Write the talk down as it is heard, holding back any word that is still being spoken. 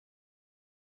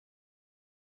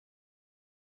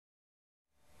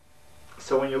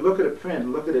So when you look at a print,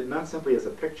 look at it not simply as a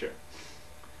picture.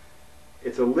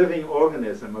 It's a living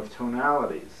organism of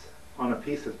tonalities on a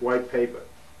piece of white paper.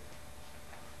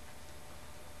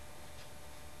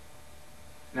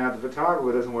 Now, the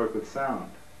photographer doesn't work with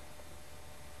sound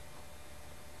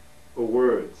or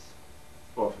words,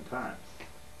 oftentimes.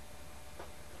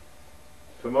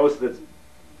 For most of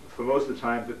the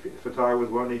time, the photographers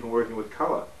weren't even working with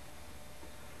color.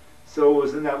 So it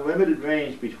was in that limited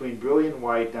range between brilliant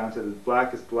white down to the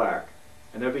blackest black,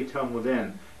 and every tone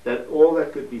within, that all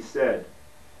that could be said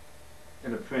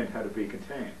in a print had to be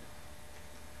contained.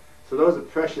 So those are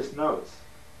precious notes.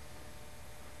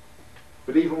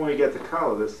 But even when we get to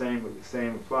color, the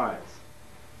same applies.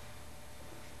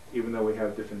 Even though we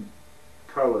have different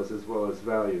colors as well as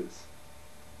values.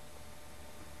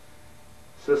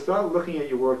 So start looking at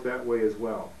your work that way as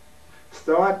well.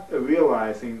 Start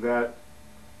realizing that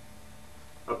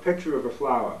a picture of a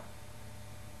flower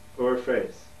or a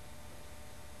face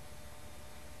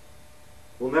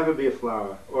will never be a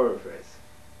flower or a face.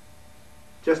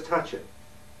 Just touch it.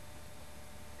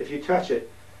 If you touch it,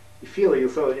 you feel it,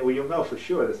 you'll know for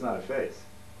sure it's not a face.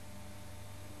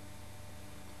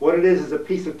 What it is a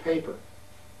piece of paper.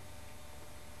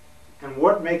 And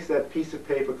what makes that piece of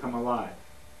paper come alive?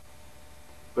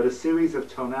 But a series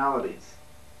of tonalities.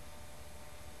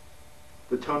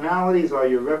 The tonalities are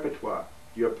your repertoire,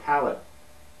 your palette.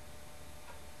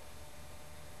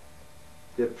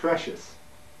 They're precious.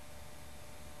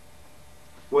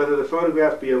 Whether the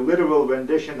photograph be a literal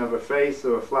rendition of a face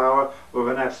or a flower or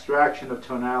an abstraction of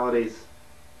tonalities,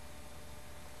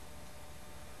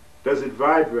 does it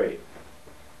vibrate?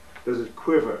 Does it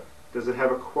quiver? Does it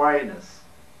have a quietness?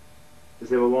 Is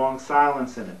there a long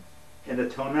silence in it? In the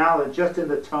tonality, just in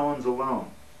the tones alone.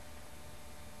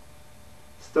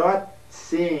 Start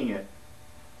seeing it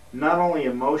not only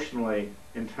emotionally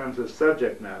in terms of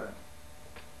subject matter,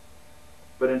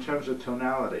 but in terms of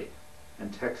tonality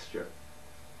and texture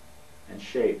and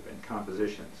shape and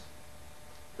compositions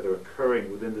that are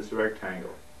occurring within this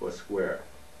rectangle or square.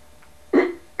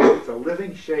 It's a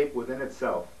living shape within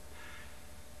itself.